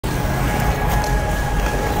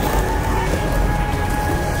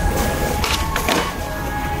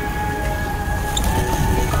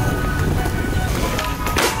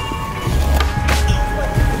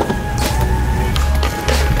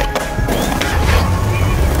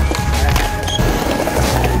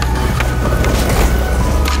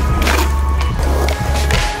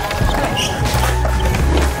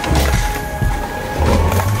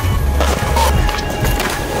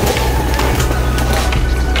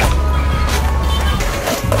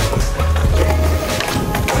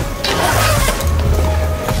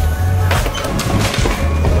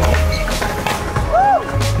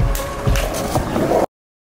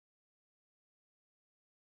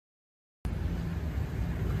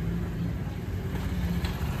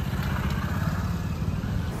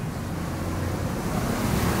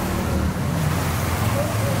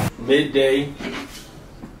midday.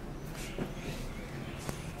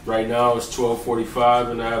 Right now it's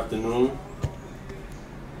 12:45 in the afternoon.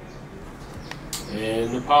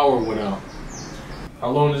 And the power went out.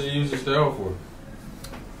 How long does he use the style for?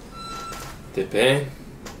 Depends.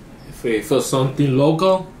 If it's for something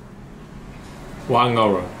local, 1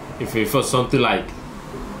 hour. If it's for something like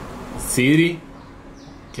city,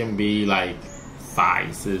 can be like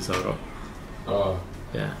 5, 6 hours.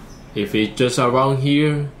 Yeah. If it's just around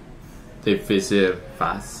here, if it's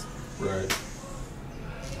fast. Right.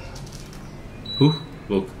 Ooh,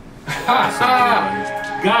 look.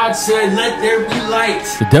 God said, let there be light.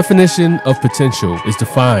 The definition of potential is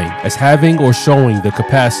defined as having or showing the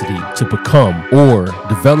capacity to become or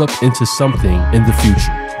develop into something in the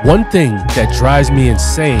future. One thing that drives me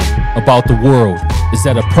insane about the world is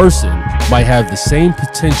that a person might have the same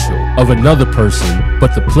potential of another person,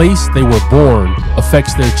 but the place they were born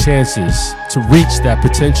affects their chances to reach that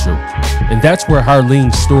potential. And that's where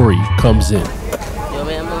Harlene's story comes in. Yo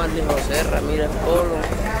me llamo José Ramírez Polo,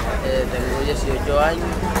 tengo 18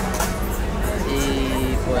 años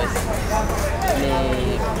y pues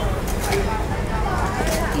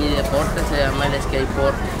mi deporte se llama el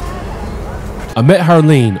skateboard. I met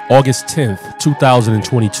Harlene August 10th,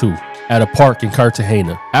 2022 at a park in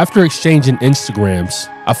Cartagena. After exchanging Instagrams,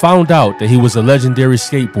 I found out that he was a legendary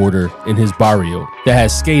skateboarder in his barrio that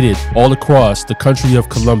has skated all across the country of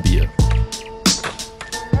Colombia.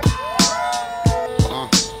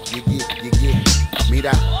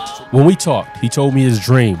 When we talked, he told me his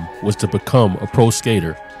dream was to become a pro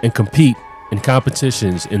skater and compete in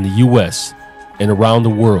competitions in the US and around the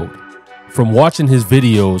world. From watching his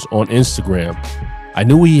videos on Instagram, I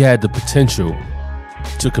knew he had the potential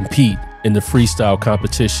to compete in the freestyle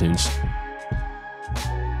competitions.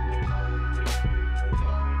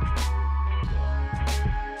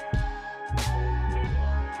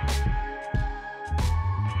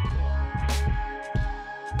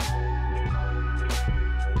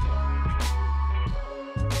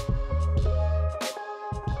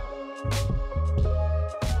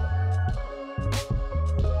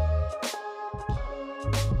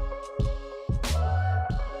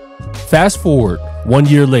 Fast forward 1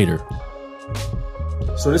 year later.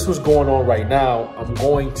 So this was going on right now. I'm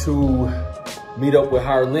going to meet up with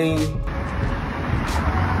Harlene.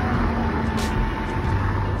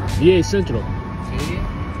 VA Central.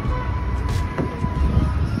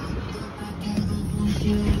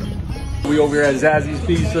 We over here at Zazzy's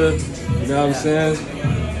Pizza, you know what I'm saying?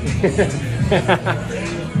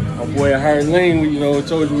 My boy Harlene, you know,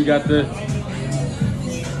 told you we got the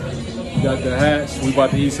hats. We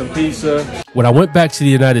about to eat some pizza. When I went back to the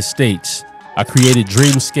United States, I created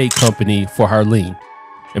Dream Skate Company for Harlene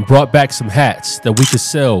and brought back some hats that we could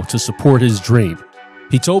sell to support his dream.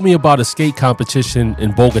 He told me about a skate competition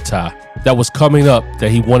in Bogota that was coming up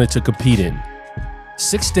that he wanted to compete in.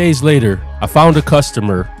 6 days later, I found a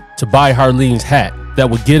customer to buy Harlene's hat that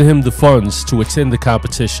would get him the funds to attend the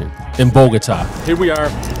competition in Bogota. Here we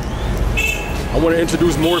are. I want to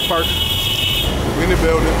introduce Morris Park. In the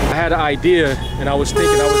building. I had an idea and I was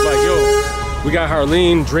thinking, I was like, yo, we got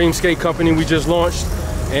Harlene, Dream Skate Company we just launched,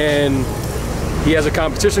 and he has a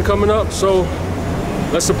competition coming up, so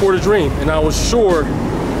let's support a dream. And I was sure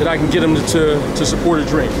that I can get him to support a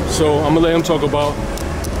dream. So I'm gonna let him talk about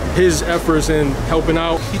his efforts in helping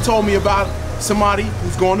out. He told me about somebody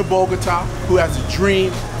who's going to Bogota who has a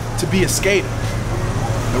dream to be a skater.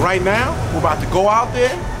 And right now, we're about to go out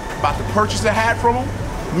there, about to purchase a hat from him,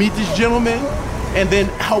 meet this gentleman, and then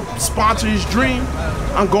help sponsor his dream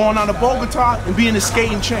on going out to Bogota and being a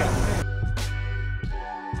skating champ.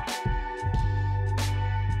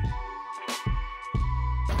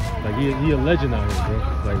 Like he a legend out here, bro.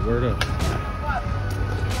 Like, word up.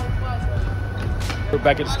 We're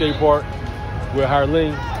back at the skate park with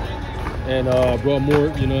Harlene and brought more,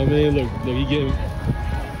 you know what I mean? Look, he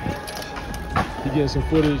getting some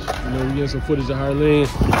footage, you know, we getting some footage of Harlene.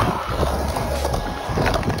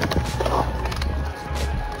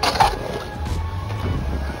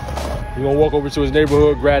 We're gonna walk over to his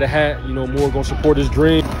neighborhood, grab a hat, you know, more gonna support his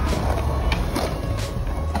dream.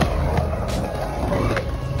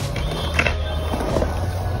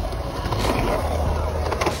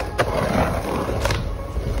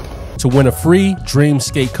 To win a free Dream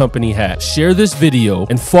Skate Company hat, share this video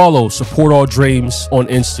and follow Support All Dreams on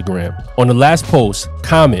Instagram. On the last post,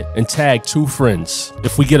 comment and tag 2 friends.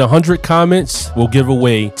 If we get 100 comments, we'll give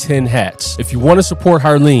away 10 hats. If you want to support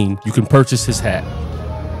Harlene, you can purchase his hat.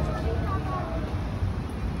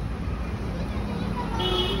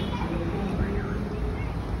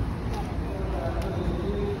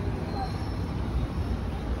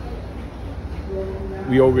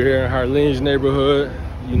 We over here in Harlene's neighborhood,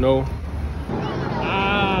 you know.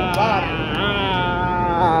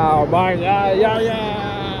 Oh my God, yeah.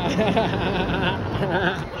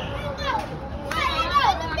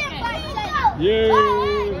 Yeah.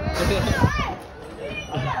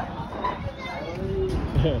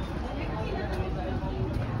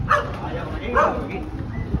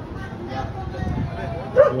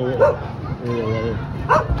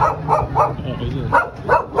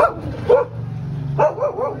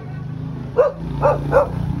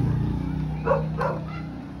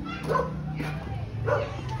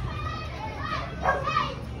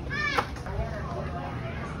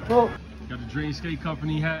 Got the Dream Skate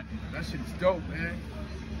Company hat. That shit is dope, man.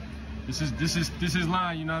 This is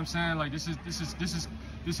line, you know what I'm saying? Like this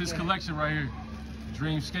is collection right here.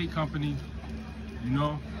 Dream Skate Company, you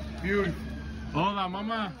know. Beautiful. Hola,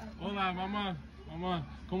 mamá. Hola, mamá. Mamá,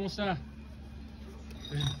 ¿cómo está?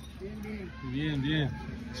 Bien.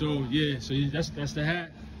 So yeah, so that's the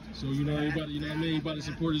hat. So you know, everybody, you know what I mean? About to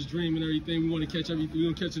support his dream and everything. We want to catch everything. We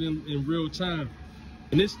want to catch it in real time.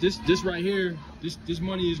 And this right here, this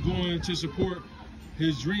money is going to support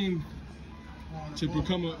his dream to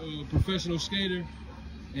become a professional skater,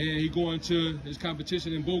 and he going to his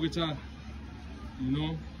competition in Bogota. You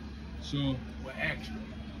know, so What extra?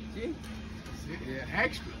 See? Yeah,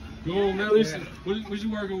 extra. go man. Listen, what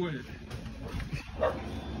you working with?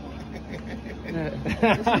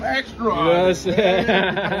 Some extra. You know what I'm saying?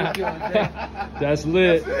 That's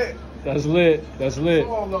lit. That's it. That's lit.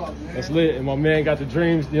 All up, man. That's lit. And my man got the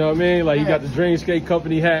dreams, you know what I mean? Like he got the Dream Skate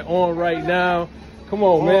Company hat on right now. Come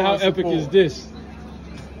on, man. How epic is this?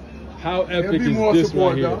 How epic There'll be is more this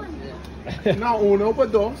support, right here? Not uno,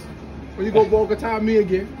 but dos. When you go Bogota, me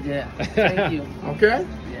again. Yeah, thank you. Okay?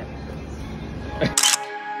 Yeah.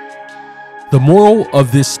 The moral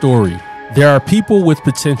of this story: there are people with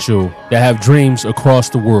potential that have dreams across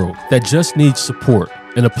the world that just need support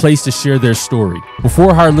and a place to share their story.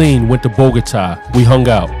 Before Harlene went to Bogota, we hung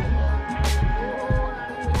out.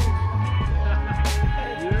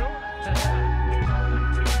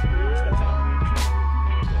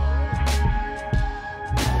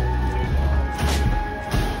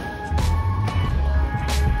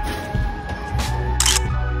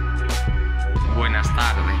 Buenas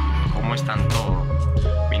tardes, ¿cómo están todos?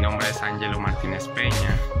 Mi nombre es Angelo Martínez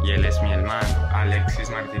Peña y él es mi hermano, Alexis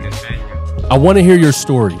Martínez Peña. I want to hear your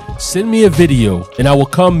story. Send me a video and I will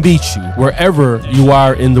come meet you wherever you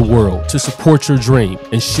are in the world to support your dream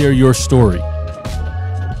and share your story.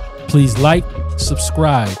 Please like,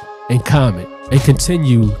 subscribe, and comment, and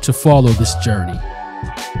continue to follow this journey.